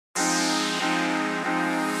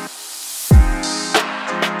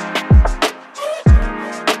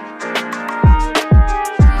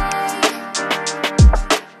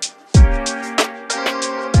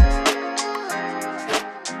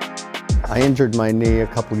injured my knee a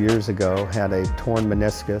couple years ago, had a torn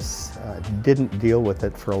meniscus, didn't deal with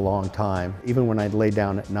it for a long time. Even when I'd lay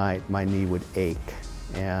down at night, my knee would ache,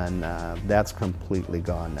 and that's completely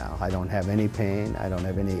gone now. I don't have any pain, I don't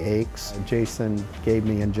have any aches. Jason gave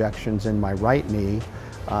me injections in my right knee,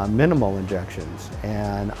 minimal injections,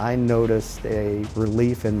 and I noticed a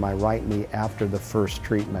relief in my right knee after the first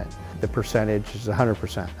treatment. The percentage is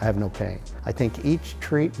 100%, I have no pain. I think each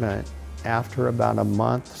treatment, after about a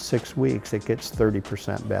month, 6 weeks, it gets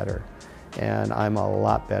 30% better. And I'm a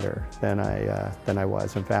lot better than I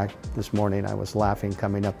was. In fact, this morning I was laughing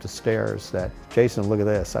coming up the stairs that, Jason, look at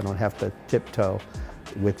this, I don't have to tiptoe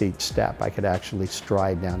with each step. I could actually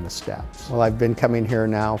stride down the steps. Well, I've been coming here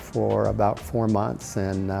now for about 4 months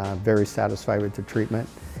and very satisfied with the treatment.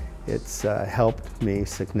 It's helped me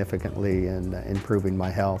significantly in improving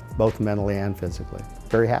my health, both mentally and physically.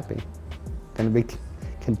 Very happy. Going to be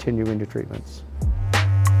continuing the treatments.